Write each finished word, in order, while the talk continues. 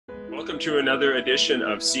Welcome to another edition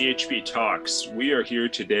of CHP Talks. We are here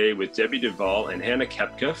today with Debbie Duval and Hanna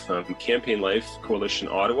Kepka from Campaign Life Coalition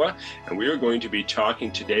Ottawa, and we are going to be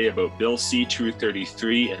talking today about Bill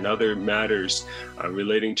C-233 and other matters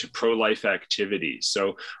relating to pro-life activities.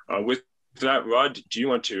 So with that, Rod, do you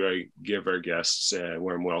want to give our guests a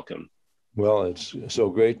warm welcome? Well, it's so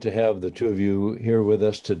great to have the two of you here with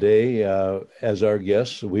us today as our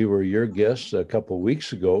guests. We were your guests a couple of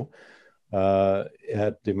weeks ago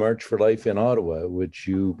at the March for Life in Ottawa, which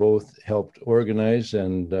you both helped organize,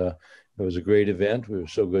 and it was a great event. It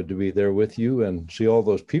was so good to be there with you and see all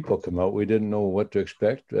those people come out. We didn't know what to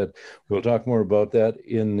expect, but we'll talk more about that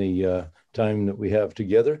in the time that we have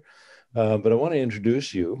together. But I want to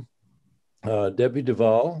introduce you. Debbie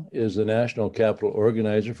Duval is the National Capital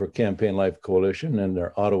Organizer for Campaign Life Coalition in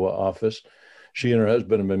their Ottawa office. She and her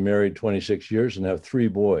husband have been married 26 years and have 3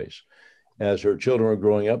 boys. As her children were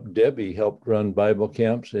growing up, Debbie helped run Bible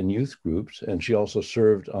camps and youth groups, and she also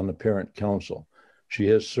served on the Parent Council. She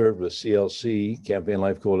has served with CLC, Campaign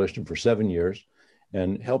Life Coalition, for 7 years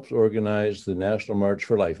and helps organize the National March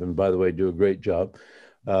for Life. And by the way, do a great job.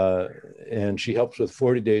 And she helps with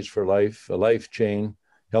 40 Days for Life, a life chain,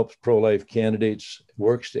 helps pro-life candidates,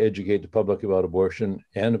 works to educate the public about abortion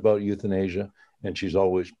and about euthanasia, and she's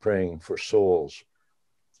always praying for souls.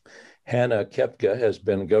 Hanna Kepka has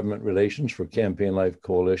been government relations for Campaign Life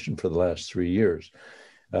Coalition for the last 3 years.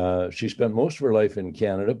 She spent most of her life in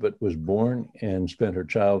Canada, but was born and spent her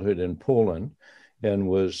childhood in Poland and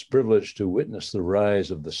was privileged to witness the rise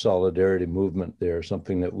of the solidarity movement there,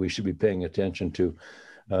 something that we should be paying attention to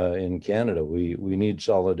in Canada. We need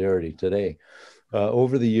solidarity today.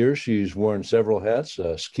 Over the years, she's worn several hats: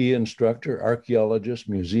 ski instructor, archaeologist,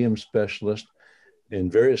 museum specialist in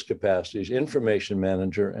various capacities, information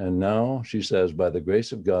manager, and now, she says, by the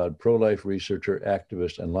grace of God, pro-life researcher,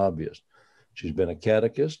 activist, and lobbyist. She's been a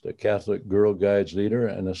catechist, a Catholic Girl Guides leader,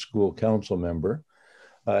 and a school council member.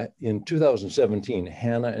 In 2017,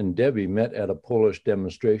 Hanna and Debbie met at a Polish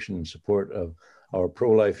demonstration in support of our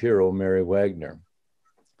pro-life hero, Mary Wagner.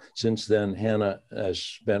 Since then, Hanna has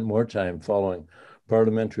spent more time following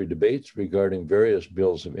parliamentary debates regarding various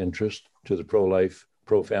bills of interest to the pro-life,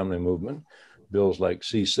 pro-family movement, bills like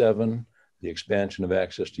C7, the expansion of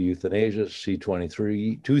access to euthanasia,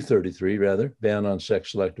 C-233, ban on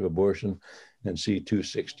sex-selective abortion, and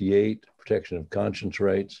C-268, protection of conscience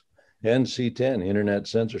rights, and C-10, internet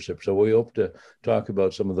censorship. So we hope to talk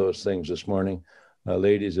about some of those things this morning.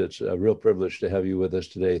 Ladies, it's a real privilege to have you with us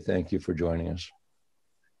today. Thank you for joining us.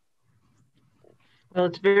 Well,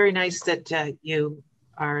 it's very nice that you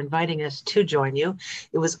are inviting us to join you.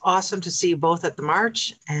 It was awesome to see you both at the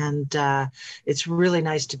march, and it's really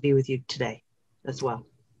nice to be with you today as well.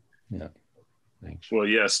 Yeah, thanks. Well,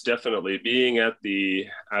 yes, definitely. Being at the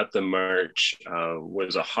march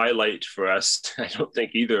was a highlight for us. I don't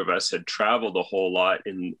think either of us had traveled a whole lot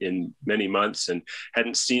in many months and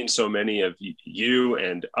hadn't seen so many of you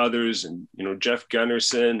and others, and Jeff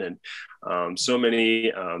Gunnarsson and so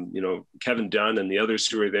many, Kevin Dunn and the others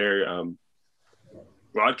who were there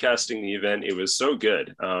broadcasting the event. It was so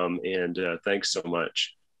good, and thanks so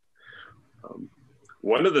much.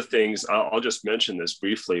 One of the things, I'll just mention this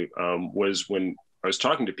briefly, was when I was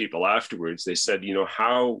talking to people afterwards, they said,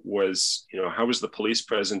 how was the police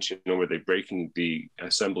present? Were they breaking the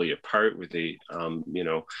assembly apart? Were they,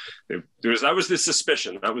 that was the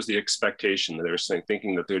suspicion, that was the expectation, that they were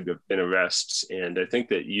thinking that there'd have been arrests. And I think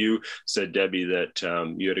that you said, Debbie, that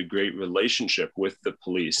you had a great relationship with the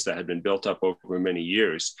police that had been built up over many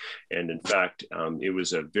years. And in fact, it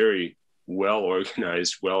was a very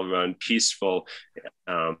well-organized, well-run, peaceful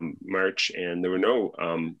march, and there were no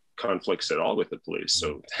conflicts at all with the police.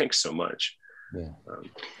 So thanks so much.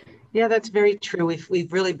 Yeah, that's very true.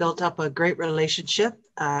 We've really built up a great relationship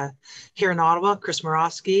here in Ottawa, Chris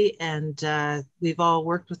Morosky, and we've all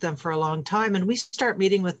worked with them for a long time. And we start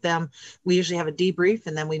meeting with them. We usually have a debrief,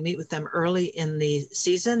 and then we meet with them early in the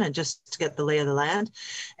season and just to get the lay of the land.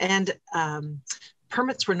 And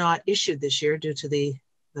permits were not issued this year due to the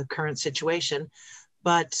current situation,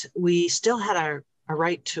 but we still had a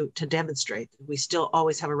right to demonstrate. We still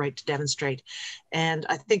always have a right to demonstrate. And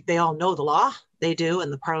I think they all know the law. They do,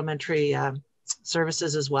 and the parliamentary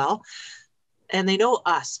services as well. And they know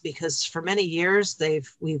us because for many years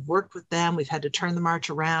we've worked with them. We've had to turn the march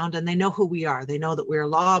around, and they know who we are. They know that we're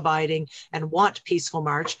law-abiding and want peaceful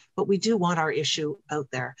march, but we do want our issue out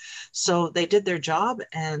there. So they did their job,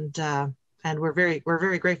 and we're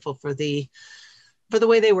very grateful for the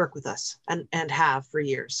way they work with us and have for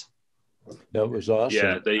years. That was awesome.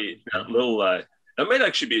 Yeah, that little That might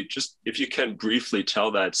actually be just, if you can briefly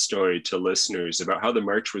tell that story to listeners about how the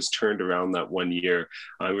march was turned around that one year.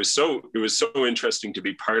 It was so interesting to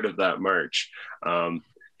be part of that march. And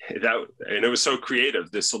it was so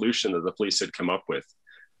creative, the solution that the police had come up with.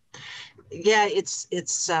 Yeah,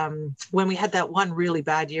 it's when we had that one really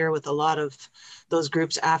bad year with a lot of those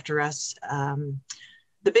groups after us.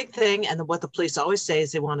 The big thing, and what the police always say,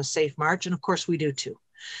 is they want a safe march, and of course we do too.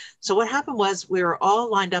 So what happened was we were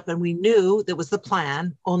all lined up, and we knew that was the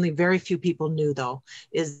plan. Only very few people knew, though,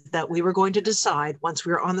 is that we were going to decide once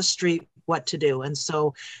we were on the street what to do. And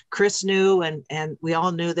so Chris knew, and we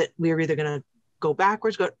all knew that we were either going to go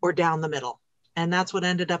backwards or down the middle. And that's what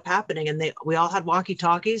ended up happening. And we all had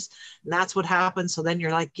walkie-talkies, and that's what happened. So then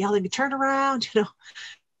you're like yelling, turn around,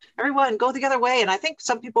 everyone go the other way. And I think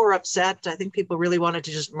some people were upset. I think people really wanted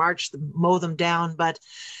to just mow them down. But,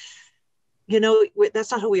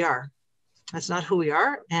 that's not who we are. That's not who we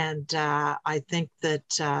are. And I think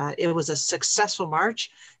that it was a successful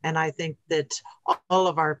march. And I think that all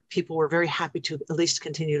of our people were very happy to at least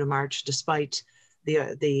continue to march despite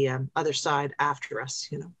the other side after us,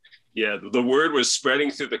 Yeah, the word was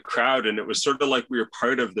spreading through the crowd, and it was sort of like we were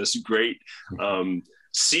part of this great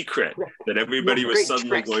secret that everybody was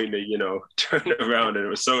suddenly going to, turn around. And it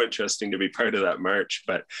was so interesting to be part of that march,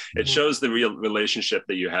 but it shows the real relationship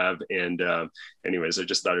that you have. And anyways, I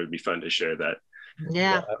just thought it would be fun to share that.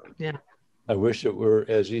 Yeah. I wish it were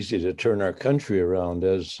as easy to turn our country around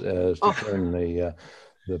as to turn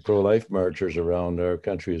the pro-life marchers around. Our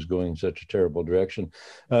country is going such a terrible direction.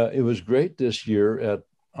 It was great this year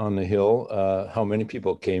on the Hill, how many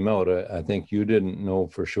people came out. I think you didn't know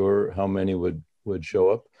for sure how many would show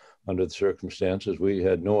up under the circumstances. We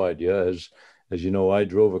had no idea. As you know, I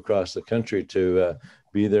drove across the country to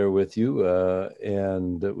be there with you,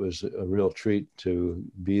 and it was a real treat to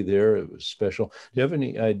be there. It was special. Do you have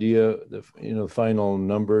any idea the final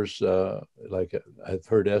numbers? Like I've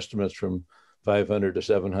heard estimates from 500 to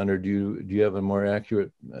 700. Do you have a more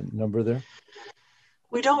accurate number there?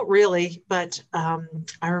 We don't really, but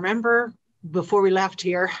I remember before we left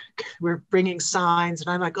here, we're bringing signs, and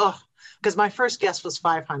I'm like, because my first guess was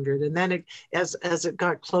 500, and then as it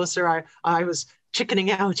got closer, I was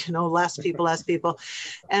chickening out, less people.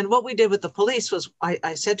 And what we did with the police was,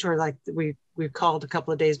 I said to her, like, we called a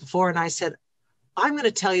couple of days before, and I said, I'm going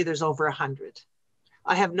to tell you there's over 100.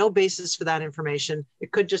 I have no basis for that information.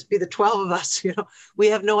 It could just be the 12 of us, we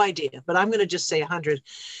have no idea, but I'm going to just say 100.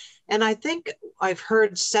 And I think I've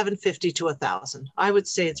heard 750 to 1,000. I would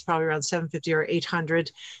say it's probably around 750 or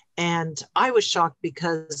 800. And I was shocked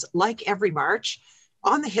because, like every march,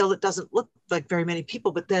 on the Hill, it doesn't look like very many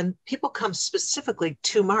people, but then people come specifically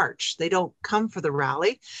to march. They don't come for the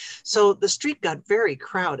rally. So the street got very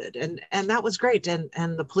crowded, and that was great. And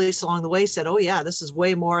the police along the way said, oh yeah, this is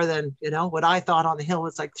way more than, what I thought on the Hill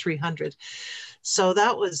was like 300. So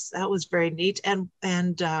that was very neat. And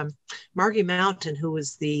Margie Mountain, who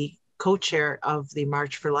was the co-chair of the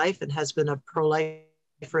March for Life and has been a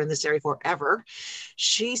pro-lifer in this area forever,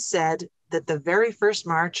 she said that the very first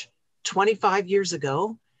march 25 years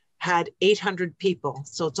ago had 800 people.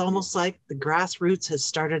 So it's almost like the grassroots has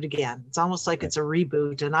started again. It's almost like it's a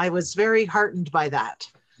reboot. And I was very heartened by that,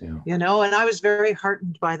 and I was very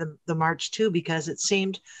heartened by the march too, because it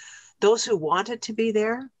seemed those who wanted to be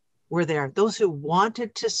there were there. Those who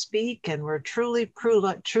wanted to speak and were truly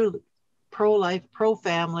pro-life,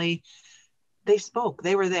 pro-family, they spoke.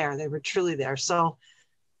 They were there. They were truly there. So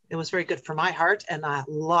it was very good for my heart. And a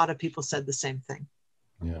lot of people said the same thing.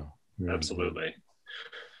 Yeah. Absolutely.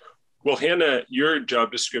 Well, Hanna, your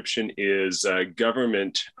job description is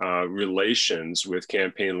government relations with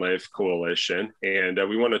Campaign Life Coalition, and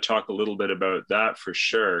we want to talk a little bit about that for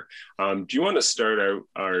sure. Do you want to start out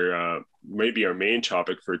our maybe our main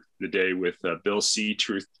topic for the day with Bill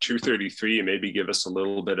C-233, and maybe give us a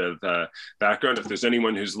little bit of background? If there's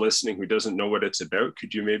anyone who's listening who doesn't know what it's about,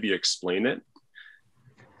 could you maybe explain it?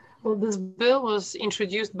 Well, this bill was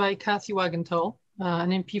introduced by Kathy Wagenthal,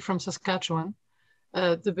 an MP from Saskatchewan.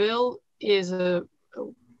 The bill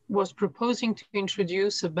was proposing to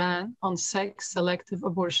introduce a ban on sex-selective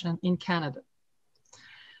abortion in Canada.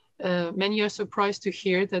 Many are surprised to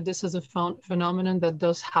hear that this is a phenomenon that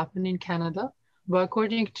does happen in Canada, but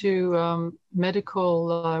according to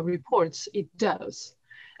medical reports, it does.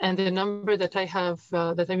 And the number that I have,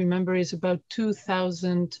 that I remember, is about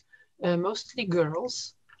 2,000, mostly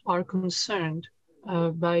girls, are concerned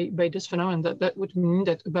by this phenomenon. That would mean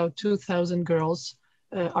that about 2,000 girls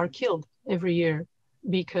are killed every year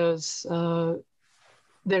because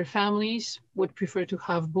their families would prefer to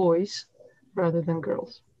have boys rather than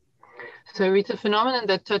girls. So it's a phenomenon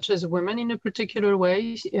that touches women in a particular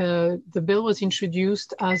way. The bill was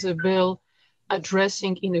introduced as a bill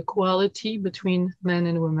addressing inequality between men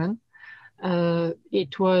and women.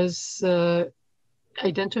 It was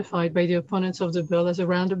identified by the opponents of the bill as a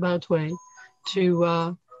roundabout way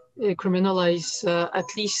to criminalize at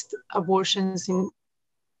least abortions in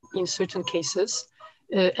certain cases.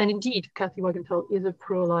 And indeed, Kathy Wagenthal is a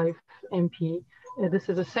pro-life MP. This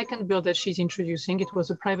is the second bill that she's introducing. It was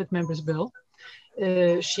a private member's bill.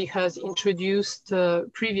 She has introduced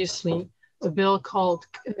previously a bill called,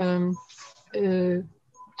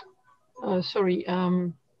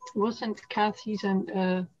 wasn't Kathy's and,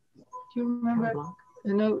 do you remember?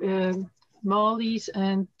 No, Molly's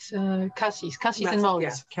and Cassie's and Molly's.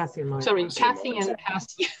 Yeah, Kathy and Molly. Sorry, Kathy and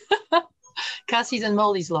Cassie. Cassie's and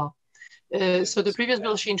Molly's law. So the previous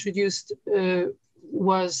bill she introduced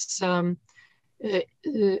was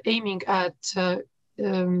aiming at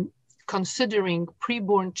considering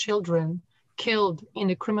preborn children killed in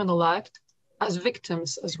a criminal act as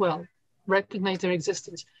victims as well, recognize their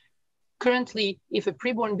existence. Currently, if a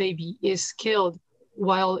preborn baby is killed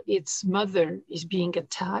while its mother is being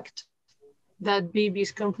attacked, that baby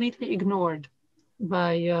is completely ignored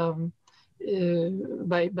by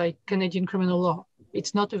Canadian criminal law.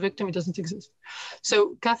 It's not a victim, it doesn't exist.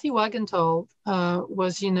 So Kathy Wagenthal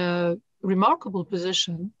was in a remarkable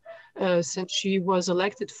position since she was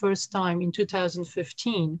elected first time in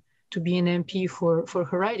 2015 to be an MP for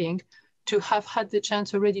her riding, to have had the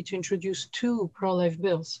chance already to introduce 2 pro-life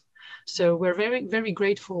bills. So we're very, very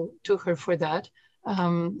grateful to her for that.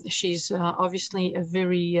 She's obviously a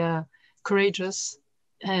very courageous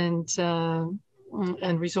and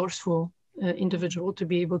resourceful individual to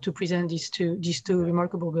be able to present these two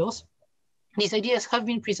remarkable bills. These ideas have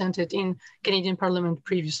been presented in Canadian Parliament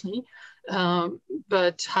previously,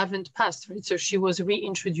 but haven't passed, right? So she was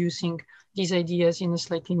reintroducing these ideas in a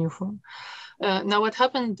slightly new form. Now, what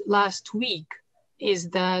happened last week is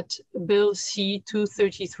that Bill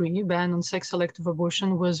C-233, ban on sex-selective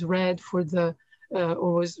abortion, was read for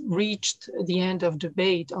or was reached the end of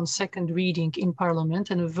debate on second reading in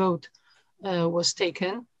Parliament, and a vote was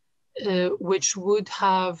taken, which would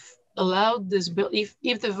have allowed this bill,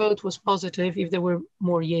 if the vote was positive, if there were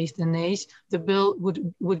more yeas than nays, the bill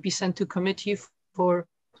would be sent to committee for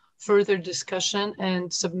further discussion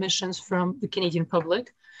and submissions from the Canadian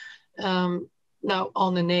public. Now,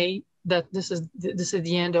 on the nay, that this is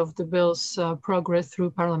the end of the bill's progress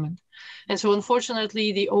through Parliament. And so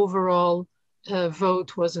unfortunately, the overall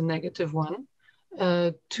vote was a negative one.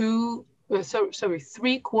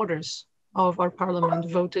 3/4 of our Parliament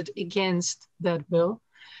voted against that bill.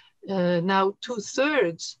 Now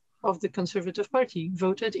 2/3 of the Conservative Party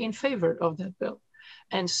voted in favor of that bill.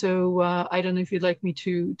 And so I don't know if you'd like me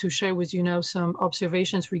to share with you now some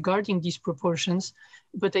observations regarding these proportions,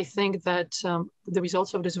 but I think that the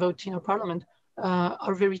results of this vote in our Parliament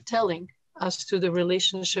are very telling as to the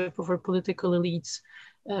relationship of our political elites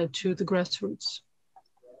to the grassroots.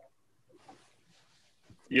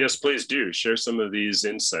 Yes, please do share some of these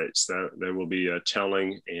insights that will be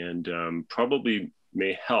telling and probably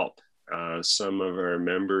may help some of our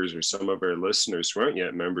members or some of our listeners who aren't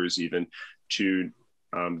yet members even to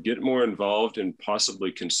get more involved and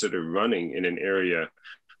possibly consider running in an area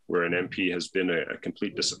where an MP has been a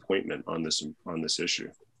complete disappointment on this issue.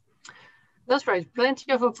 That's right,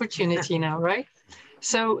 plenty of opportunity now, right?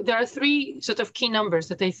 So there are 3 sort of key numbers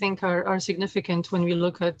that I think are significant when we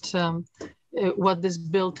look at what this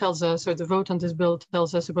bill tells us, or the vote on this bill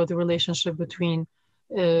tells us about the relationship between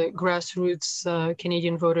grassroots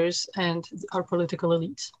Canadian voters and our political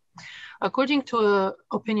elites. According to an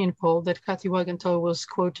opinion poll that Kathy Wagenthal was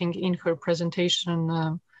quoting in her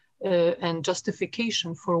presentation and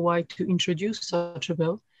justification for why to introduce such a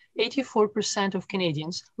bill, 84% of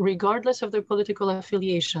Canadians, regardless of their political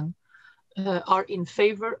affiliation, are in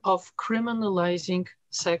favor of criminalizing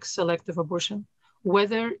sex-selective abortion,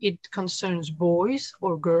 whether it concerns boys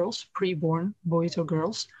or girls, preborn boys or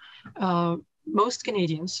girls. Most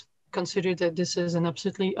Canadians consider that this is an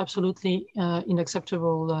absolutely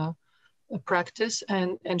unacceptable practice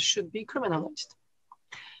and should be criminalized.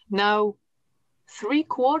 Now,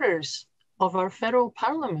 3/4 of our federal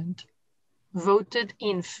parliament voted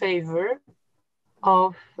in favor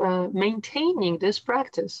of maintaining this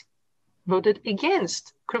practice, voted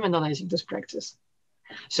against criminalizing this practice.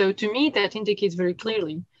 So to me, that indicates very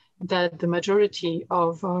clearly that the majority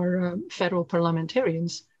of our federal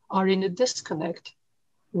parliamentarians are in a disconnect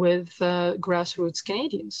with grassroots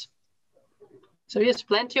Canadians. So yes,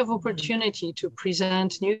 plenty of opportunity to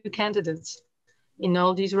present new candidates in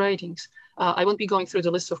all these writings. I won't be going through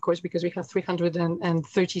the list, of course, because we have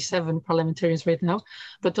 337 parliamentarians right now,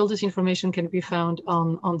 but all this information can be found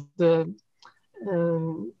on the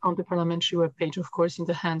parliamentary webpage, of course, in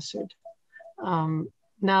the Hansard.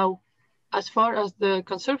 Now, as far as the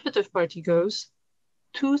Conservative Party goes,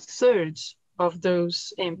 2/3 of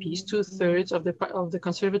those MPs, 2/3 of the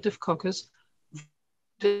Conservative caucus,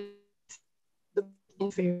 in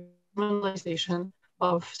criminalization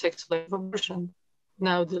of sex-slave abortion.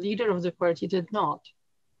 Now, the leader of the party did not.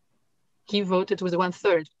 He voted with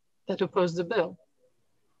 1/3 that opposed the bill.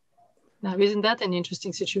 Now, isn't that an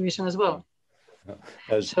interesting situation as well?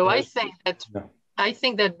 I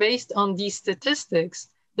think that based on these statistics,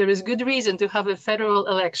 there is good reason to have a federal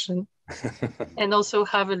election and also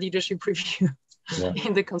have a leadership review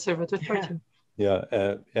in the Conservative Party.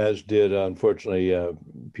 Yeah, as did, unfortunately,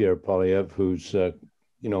 Pierre Poilievre, who's,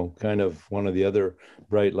 kind of one of the other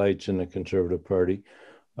bright lights in the Conservative Party.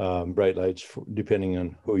 Bright lights, depending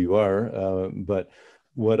on who you are. But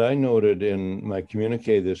what I noted in my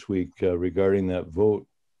communique this week regarding that vote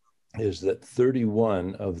is that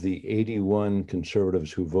 31 of the 81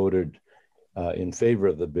 Conservatives who voted in favor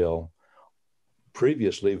of the bill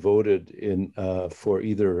previously voted for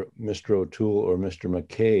either Mr. O'Toole or Mr.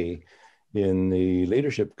 McKay in the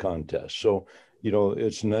leadership contest. So,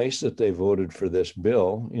 it's nice that they voted for this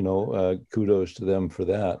bill, kudos to them for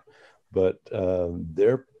that. But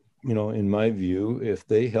they're, in my view, if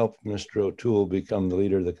they helped Mr. O'Toole become the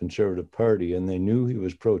leader of the Conservative Party and they knew he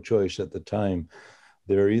was pro-choice at the time,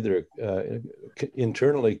 they're either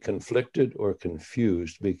internally conflicted or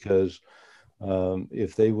confused, because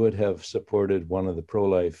if they would have supported one of the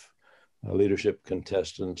pro-life leadership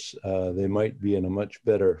contestants, they might be in a much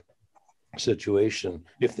better situation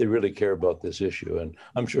if they really care about this issue. And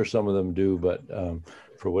I'm sure some of them do, but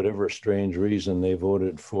for whatever strange reason, they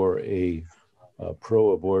voted for a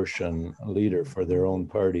pro-abortion leader for their own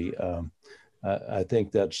party. I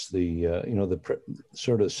think that's the,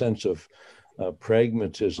 sort of sense of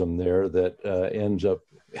pragmatism there that ends up,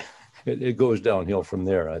 it goes downhill from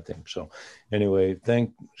there, I think. So anyway,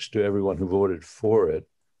 thanks to everyone who voted for it.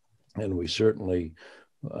 And we certainly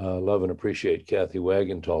love and appreciate Kathy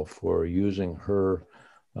Wagenthal for using her,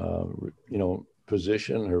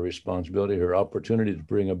 position, her responsibility, her opportunity to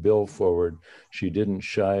bring a bill forward. She didn't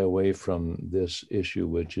shy away from this issue,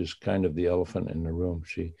 which is kind of the elephant in the room.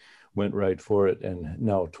 She went right for it. And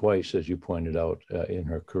now twice, as you pointed out, in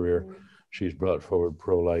her career, she's brought forward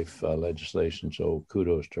pro-life legislation. So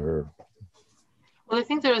kudos to her. Well, I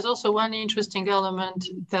think there is also one interesting element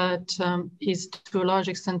that is to a large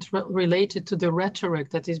extent related to the rhetoric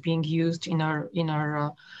that is being used in on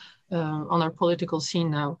our political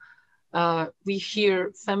scene now. We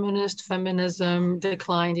hear feminism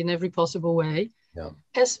declined in every possible way,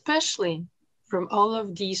 especially from all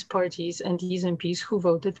of these parties and these MPs who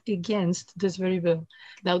voted against this very bill.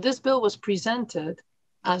 Now, this bill was presented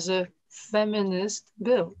as a feminist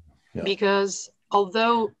bill because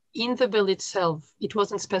although in the bill itself, it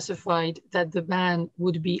wasn't specified that the ban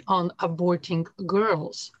would be on aborting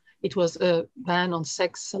girls. It was a ban on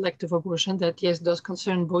sex-selective abortion that, yes, does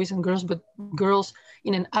concern boys and girls, but girls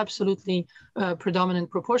in an absolutely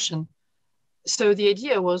predominant proportion. So the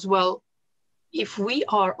idea was, well, if we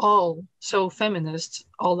are all so feminists,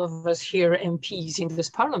 all of us here MPs in this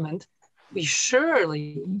parliament, we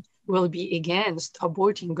surely will be against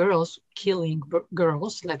aborting girls, killing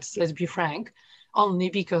girls, let's be frank, only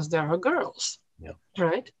because there are girls,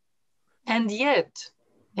 right? And yet,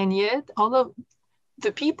 all of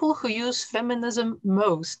the people who use feminism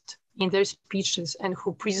most in their speeches and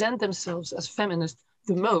who present themselves as feminists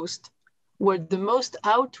the most were the most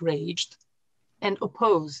outraged and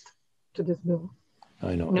opposed to this bill.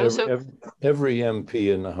 I know. Every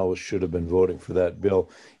MP in the House should have been voting for that bill,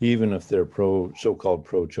 even if they're so-called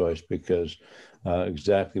pro-choice, because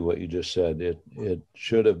exactly what you just said, it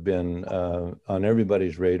should have been on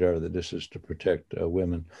everybody's radar that this is to protect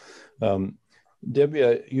women.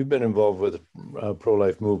 Debbie, you've been involved with the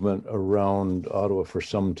pro-life movement around Ottawa for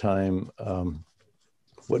some time.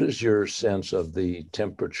 What is your sense of the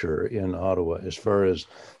temperature in Ottawa as far as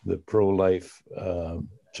the pro-life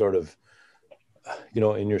sort of,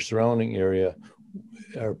 in your surrounding area?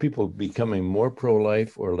 Are people becoming more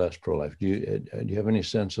pro-life or less pro-life? Do you have any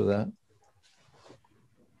sense of that?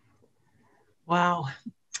 Wow.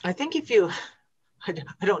 I think I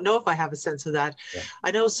don't know if I have a sense of that. Yeah. I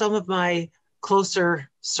know some of my closer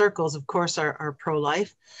circles, of course, are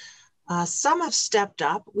pro-life. Some have stepped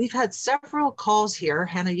up. We've had several calls here.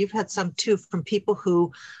 Hanna, you've had some too, from people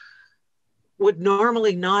who would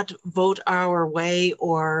normally not vote our way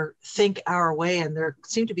or think our way, and they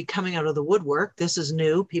seem to be coming out of the woodwork. This is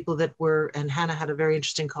new. People that were, and Hanna had a very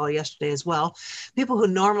interesting call yesterday as well, people who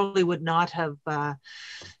normally would not have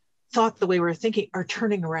thought the way we're thinking are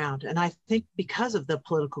turning around. And I think because of the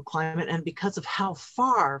political climate and because of how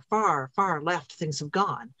far, far, far left things have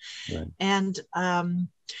gone. Right. And,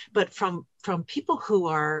 but from people who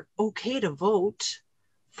are okay to vote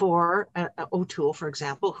for O'Toole, for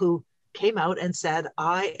example, who came out and said,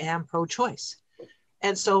 I am pro-choice.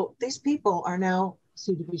 And so these people are now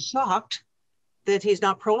seem to be shocked that he's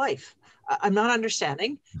not pro-life. I'm not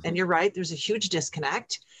understanding, and you're right, there's a huge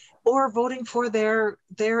disconnect, or voting for their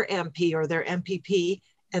MP or their MPP,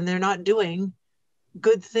 and they're not doing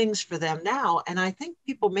good things for them now. And I think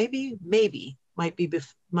people maybe might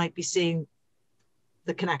be seeing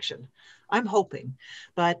the connection. I'm hoping,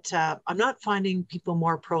 but I'm not finding people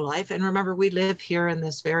more pro-life. And remember, we live here in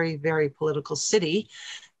this very, very political city.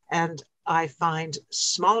 And I find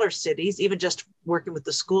smaller cities, even just working with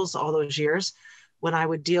the schools all those years, when I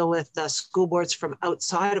would deal with school boards from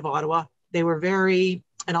outside of Ottawa, they were very,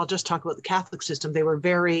 and I'll just talk about the Catholic system, they were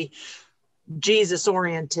very Jesus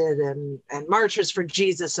oriented and marchers for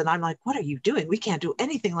Jesus. And I'm like, what are you doing? We can't do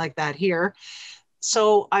anything like that here.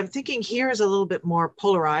 So I'm thinking here is a little bit more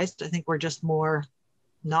polarized. I think we're just more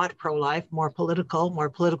not pro-life, more political, more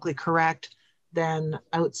politically correct than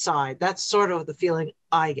outside. That's sort of the feeling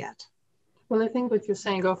I get. Well, I think what you're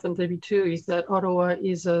saying often, Debbie, too, is that Ottawa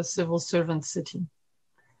is a civil servant city,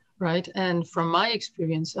 right? And from my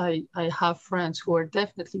experience, I have friends who are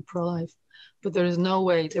definitely pro-life, but there is no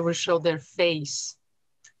way they will show their face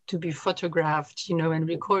to be photographed, and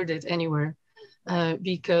recorded anywhere.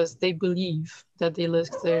 Because they believe that they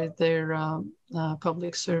risk their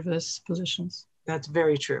public service positions. That's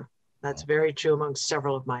very true. That's very true amongst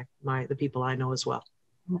several of the people I know as well.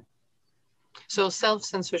 So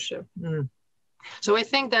self-censorship. So I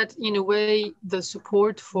think that in a way, the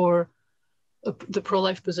support for the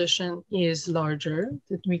pro-life position is larger,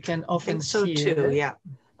 that we can often see too, yeah.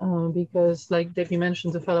 Because like Debbie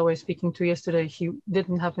mentioned, the fellow I was speaking to yesterday, he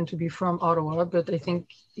didn't happen to be from Ottawa, but I think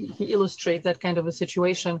he illustrates that kind of a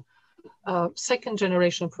situation. Second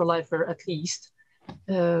generation pro-lifer, at least,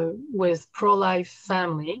 with pro-life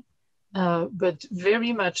family, but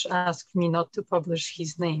very much asked me not to publish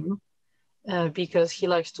his name because he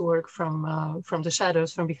likes to work from the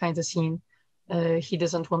shadows, from behind the scene. He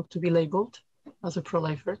doesn't want to be labeled as a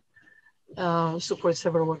pro-lifer, supports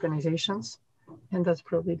several organizations. And that's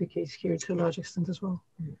probably the case here to a large extent as well.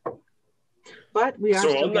 But we are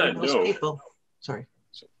still getting those people. Sorry.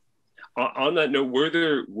 On that note, were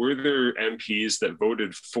there MPs that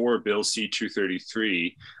voted for Bill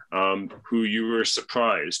C-233 who you were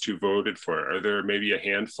surprised who voted for it? Are there maybe a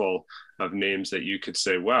handful of names that you could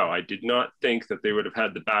say, wow, I did not think that they would have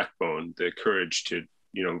had the backbone, the courage to,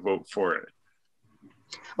 vote for it?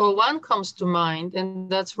 Well, one comes to mind, and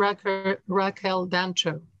that's Raquel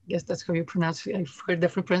Dancho. Yes, that's how you pronounce it. I've heard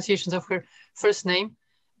different pronunciations of her first name.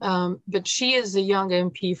 But she is a young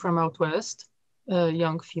MP from out west, a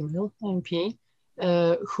young female MP,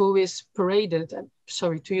 who is paraded, I'm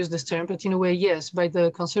sorry to use this term, but in a way, yes, by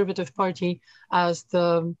the Conservative Party as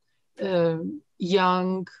the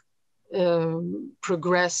young,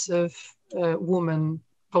 progressive woman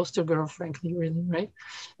poster girl, frankly, really,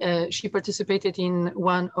 right? She participated in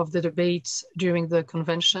one of the debates during the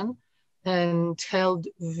convention and held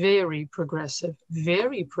very progressive,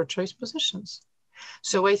 very pro-choice positions.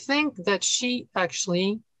 So I think that she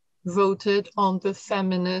actually voted on the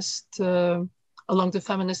feminist, along the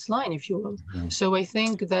feminist line, if you will. Mm-hmm. So I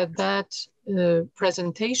think that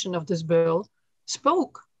presentation of this bill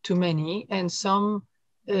spoke to many, and some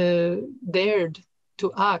dared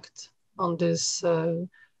to act on this,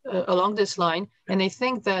 along this line. And I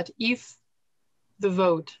think that if the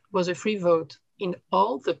vote was a free vote in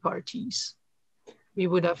all the parties, we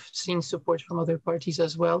would have seen support from other parties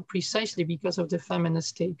as well, precisely because of the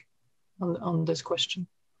feminist take on this question.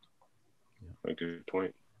 A good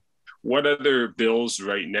point. What other bills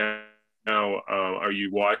right now are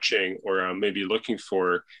you watching or maybe looking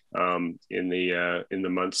for in the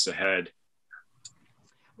months ahead?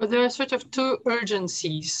 Well, there are sort of two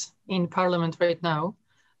urgencies in Parliament right now.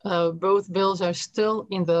 Both bills are still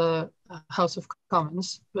in the House of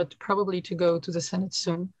Commons, but probably to go to the Senate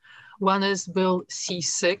soon. One is Bill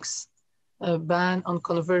C6, a ban on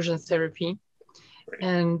conversion therapy.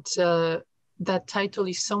 And that title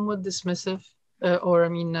is somewhat dismissive,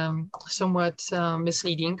 somewhat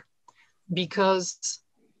misleading, because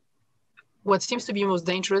what seems to be most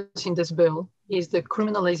dangerous in this bill is the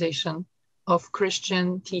criminalization of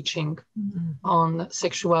Christian teaching on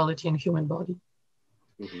sexuality and human body.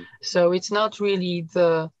 So it's not really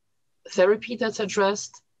the therapy that's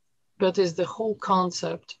addressed, but is the whole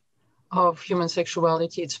concept of human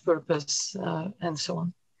sexuality, its purpose, and so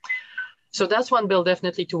on. So that's one bill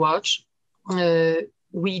definitely to watch.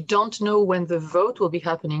 We don't know when the vote will be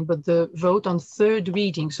happening, but the vote on third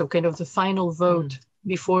reading, so kind of the final vote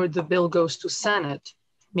before the bill goes to Senate,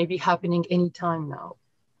 may be happening anytime now.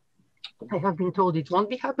 I have been told it won't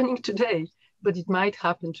be happening today, but it might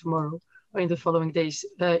happen tomorrow or in the following days.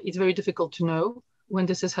 It's very difficult to know when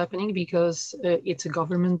this is happening because it's a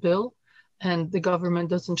government bill and the government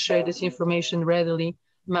doesn't share this information readily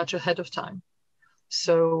much ahead of time.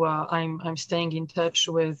 So I'm staying in touch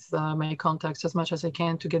with my contacts as much as I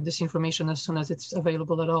can to get this information as soon as it's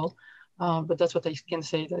available at all. But that's what I can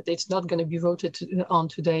say, that it's not going to be voted on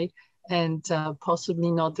today and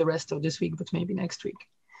possibly not the rest of this week, but maybe next week.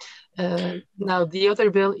 Now, the other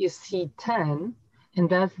bill is C10, and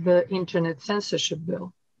that's the internet censorship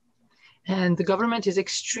bill. And the government is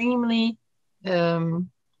extremely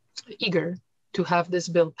eager to have this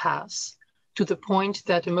bill pass, to the point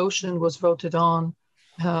that a motion was voted on,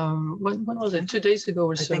 when was it, 2 days ago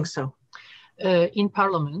or so? I think so. In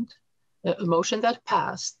Parliament, a motion that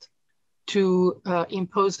passed to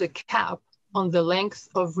impose a cap on the length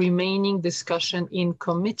of remaining discussion in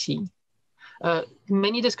committee.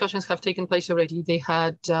 Many discussions have taken place already. They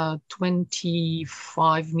had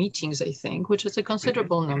 25 meetings, I think, which is a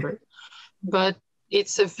considerable number, but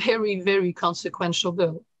it's a very, very consequential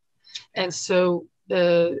bill. And so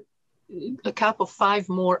a cap of 5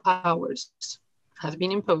 more hours has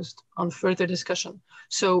been imposed on further discussion.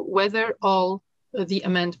 So whether all the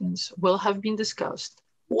amendments will have been discussed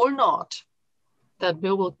or not, that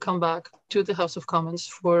bill will come back to the House of Commons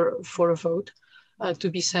for a vote to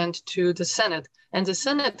be sent to the Senate. And the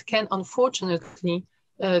Senate can, unfortunately,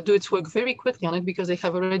 do its work very quickly on it because they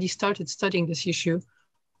have already started studying this issue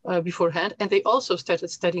beforehand. And they also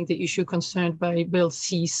started studying the issue concerned by Bill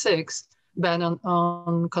C6, ban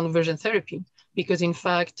on conversion therapy, because in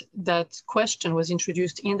fact, that question was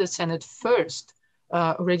introduced in the Senate first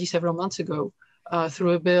already several months ago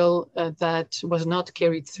through a bill that was not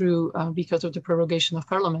carried through because of the prorogation of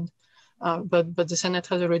Parliament. But the Senate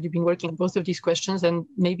has already been working on both of these questions and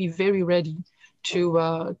may be very ready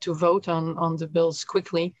to vote on the bills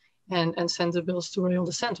quickly and send the bills to royal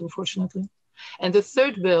assent, unfortunately. And the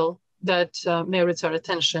third bill that merits our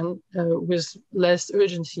attention with less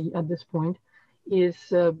urgency at this point is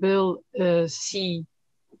Bill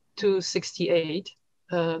C-268,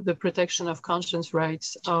 the protection of conscience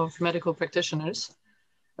rights of medical practitioners,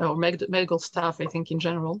 or medical staff, I think, in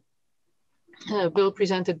general. A bill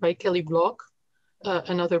presented by Kelly Block,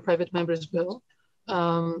 another private member's bill.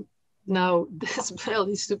 Now, this bill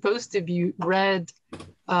is supposed to be read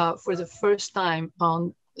for the first time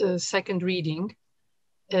on second reading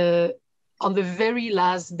on the very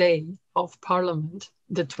last day of Parliament,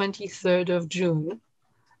 the 23rd of June,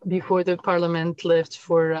 before the Parliament left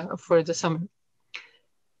for the summer,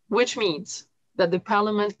 which means that the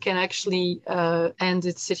Parliament can actually end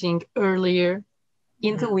its sitting earlier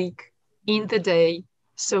in the week, in the day,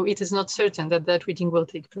 so it is not certain that that reading will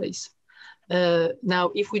take place.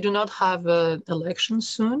 Now, if we do not have an election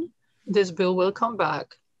soon, this bill will come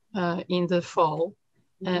back in the fall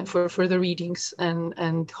for further readings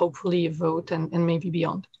and hopefully a vote and maybe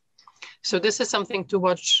beyond. So this is something to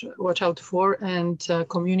watch out for and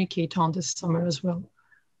communicate on this summer as well.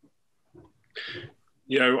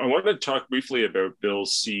 Yeah, I want to talk briefly about Bill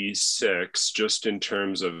C6, just in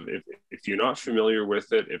terms of if you're not familiar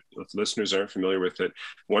with it, if listeners aren't familiar with it,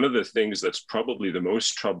 one of the things that's probably the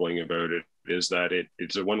most troubling about it is that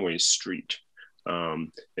it's a one-way street.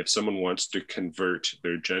 If someone wants to convert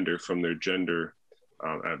their gender from their gender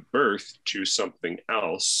at birth to something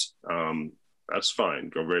else, that's fine,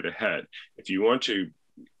 go right ahead. If you want to,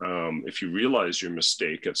 if you realize your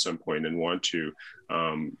mistake at some point and want to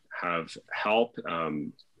have help,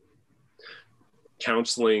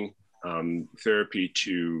 counseling, therapy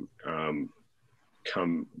to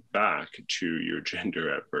come back to your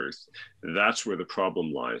gender at birth, that's where the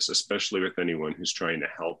problem lies, especially with anyone who's trying to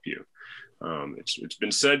help you. It's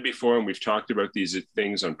been said before, and we've talked about these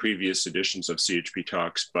things on previous editions of CHP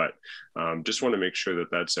Talks, but just want to make sure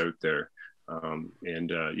that that's out there.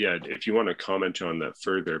 Yeah, if you want to comment on that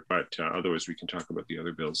further, but otherwise we can talk about the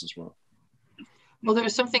other bills as well. Well,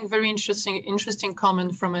 there's something very interesting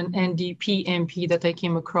comment from an NDP MP that I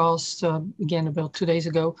came across, again, about 2 days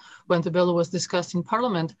ago when the bill was discussed in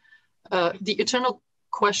Parliament. The eternal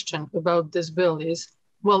question about this bill is,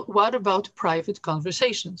 well, what about private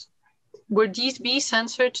conversations? Would these be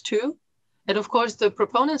censored too? And of course, the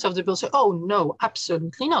proponents of the bill say, oh, no,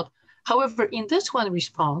 absolutely not. However, in this one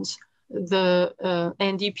response, the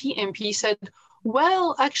NDP MP said,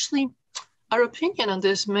 well, actually, our opinion on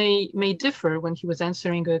this may differ, when he was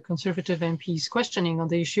answering a Conservative MP's questioning on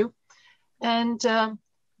the issue. And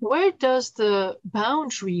where does the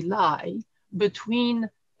boundary lie between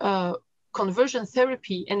conversion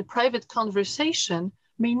therapy and private conversation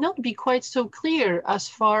may not be quite so clear as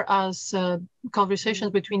far as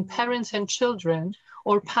conversations between parents and children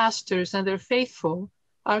or pastors and their faithful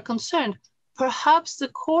are concerned. Perhaps the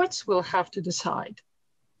courts will have to decide.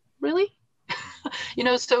 Really?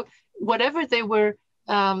 So whatever they were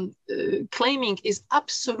claiming is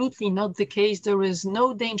absolutely not the case. There is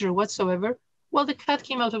no danger whatsoever. Well, the cat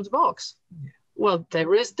came out of the box. Yeah. Well,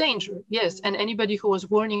 there is danger, yes. And anybody who was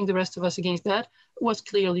warning the rest of us against that was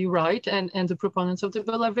clearly right. And the proponents of the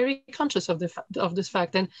bill are very conscious of this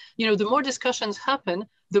fact. And, the more discussions happen,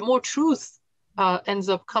 the more truth ends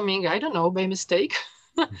up coming, I don't know, by mistake,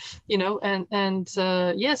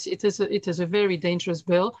 yes, it is a very dangerous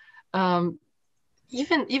bill.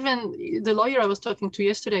 Even the lawyer I was talking to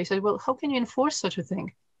yesterday said, well, how can you enforce such a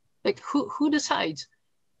thing? Like, who decides?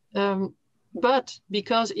 But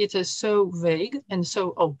because it is so vague and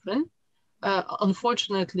so open,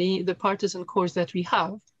 unfortunately, the partisan courts that we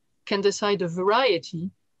have can decide a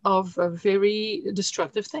variety of very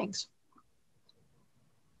destructive things.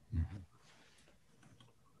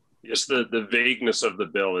 Yes, the vagueness of the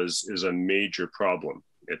bill is a major problem.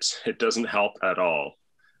 It doesn't help at all.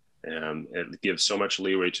 It gives so much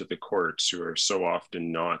leeway to the courts, who are so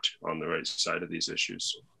often not on the right side of these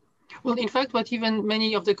issues. Well, in fact, what even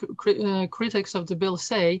many of the critics of the bill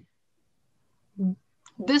say,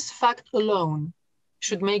 this fact alone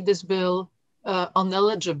should make this bill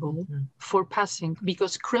ineligible for passing,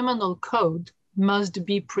 because criminal code must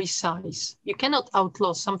be precise. You cannot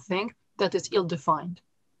outlaw something that is ill-defined.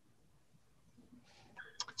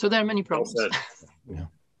 So there are many problems. Well said. Yeah.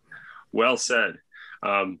 Well said.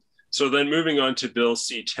 So then moving on to Bill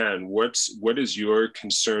C-10, what is your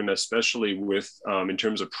concern, especially with in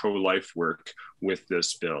terms of pro-life work with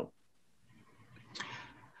this bill?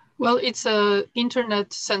 Well, it's an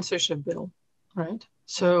internet censorship bill, right?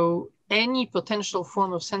 So any potential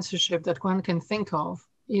form of censorship that one can think of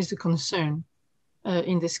is a concern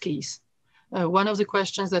in this case. One of the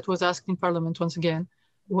questions that was asked in Parliament once again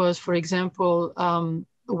was, for example,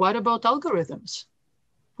 what about algorithms?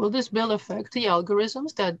 Will this bill affect the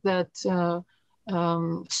algorithms that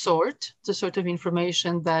sort the sort of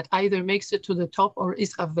information that either makes it to the top or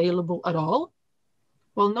is available at all?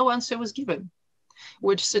 Well, no answer was given,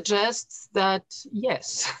 which suggests that,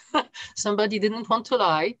 yes, somebody didn't want to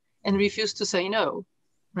lie and refused to say no,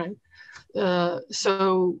 right?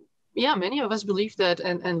 So, yeah, many of us believe that,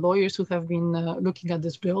 and lawyers who have been looking at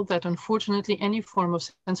this bill, that unfortunately any form of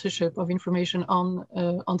censorship of information on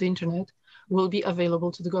the internet will be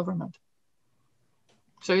available to the government.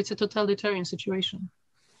 So it's a totalitarian situation.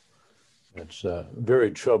 It's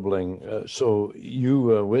very troubling. So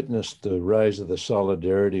you witnessed the rise of the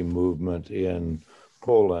solidarity movement in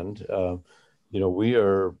Poland. We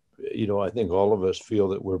are, I think all of us feel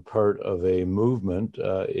that we're part of a movement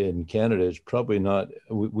in Canada. It's probably not,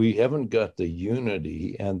 we haven't got the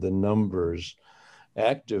unity and the numbers,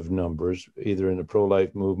 active numbers, either in the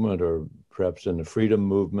pro-life movement or perhaps in the freedom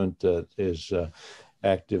movement that is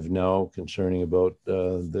active now concerning about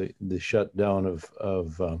the shutdown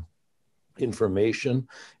of information.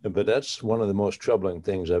 But that's one of the most troubling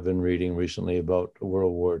things I've been reading recently about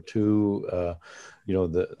World War II,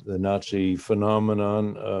 the Nazi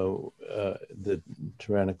phenomenon, the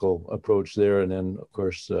tyrannical approach there, and then of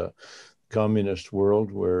course the communist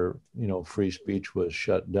world where free speech was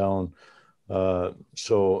shut down.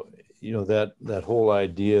 So that whole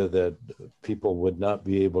idea that people would not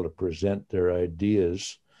be able to present their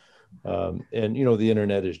ideas, and the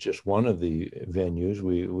internet is just one of the venues.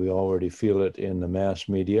 We already feel it in the mass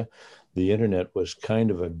media. The internet was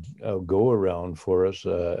kind of a go around for us.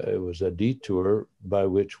 It was a detour by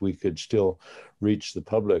which we could still reach the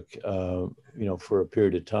public, for a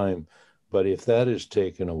period of time. But if that is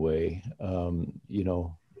taken away,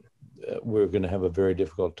 we're going to have a very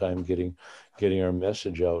difficult time getting our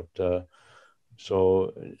message out.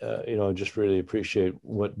 So, just really appreciate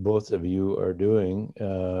what both of you are doing.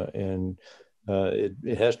 And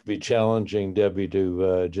it has to be challenging, Debbie,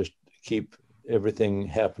 to just keep everything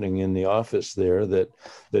happening in the office there that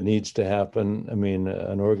needs to happen. I mean,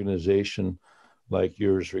 an organization like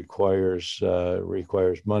yours requires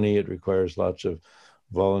money. It requires lots of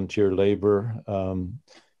volunteer labor.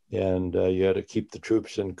 And you got to keep the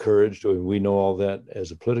troops encouraged. We know all that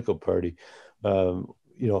as a political party.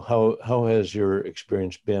 how has your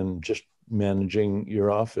experience been just managing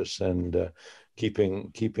your office and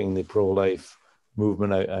keeping the pro-life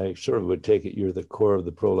movement? I sort of would take it you're the core of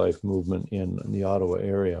the pro-life movement in the Ottawa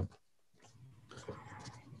area.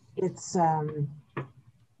 It's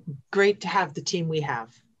great to have the team we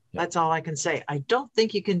have. Yeah. That's all I can say. I don't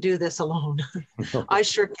think you can do this alone. I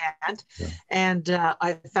sure can't. Yeah. And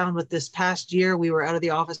I found with this past year, we were out of the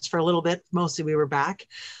office for a little bit. Mostly we were back.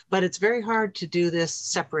 But it's very hard to do this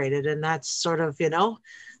separated. And that's sort of,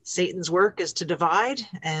 Satan's work is to divide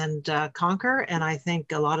and conquer. And I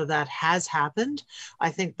think a lot of that has happened. I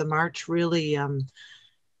think the march really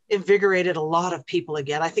invigorated a lot of people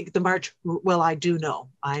again. I think the march, well, I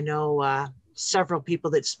know several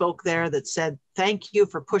people that spoke there that said, thank you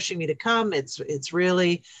for pushing me to come. It's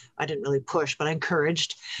really, I didn't really push, but I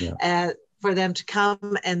encouraged for them to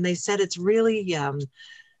come. And they said it's really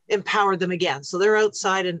empowered them again. So they're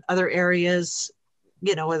outside in other areas,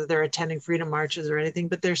 whether they're attending freedom marches or anything,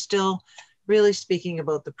 but they're still really speaking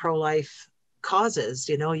about the pro-life causes,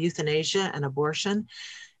 euthanasia and abortion.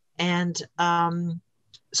 And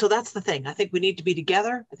so that's the thing. I think we need to be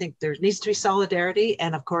together. I think there needs to be solidarity.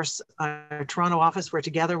 And of course, our Toronto office, we're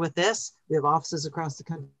together with this. We have offices across the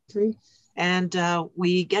country. And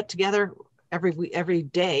we get together every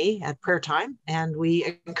day at prayer time, and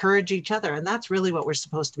we encourage each other. And that's really what we're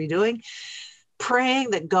supposed to be doing.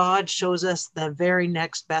 Praying that God shows us the very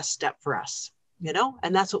next best step for us,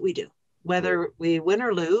 and that's what we do. Whether we win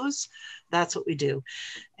or lose, that's what we do.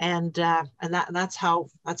 And that's how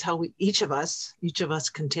we each of us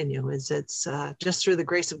continue. It's just through the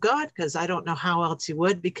grace of God, because I don't know how else he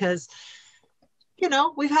would, because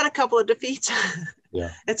we've had a couple of defeats.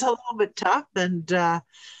 Yeah. It's a little bit tough, and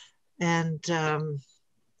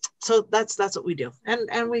so that's what we do,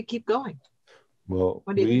 and we keep going. Well,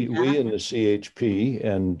 we in the CHP,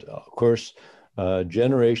 and of course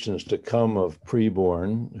generations to come of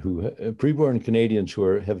preborn Canadians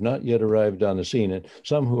who have not yet arrived on the scene, and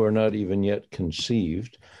some who are not even yet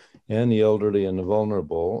conceived, and the elderly and the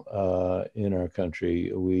vulnerable in our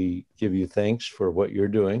country. We give you thanks for what you're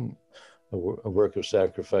doing, a work of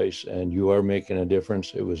sacrifice, and you are making a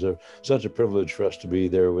difference. It was such a privilege for us to be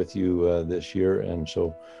there with you this year, and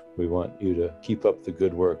so we want you to keep up the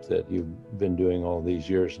good work that you've been doing all these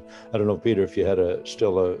years. I don't know, Peter, if you had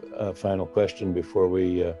still a final question before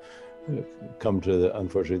we come to,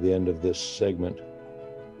 unfortunately, the end of this segment.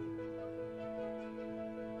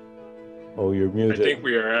 Oh, you're muted. I think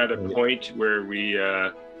we are at a point where we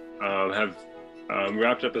have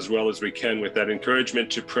wrapped up as well as we can with that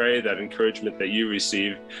encouragement to pray, that encouragement that you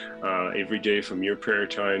receive every day from your prayer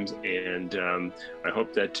times. And I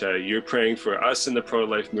hope that you're praying for us in the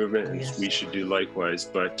pro-life movement, and we should do likewise.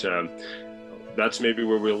 But that's maybe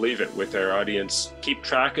where we'll leave it with our audience. Keep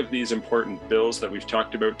track of these important bills that we've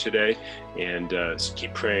talked about today, and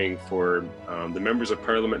keep praying for the members of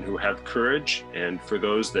Parliament who have courage, and for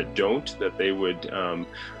those that don't, that they would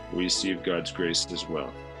receive God's grace as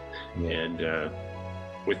well. Yeah. And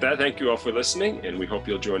with that, thank you all for listening, and we hope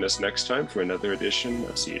you'll join us next time for another edition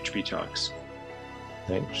of CHP Talks.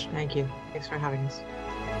 Thanks. Thank you. Thanks for having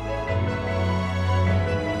us.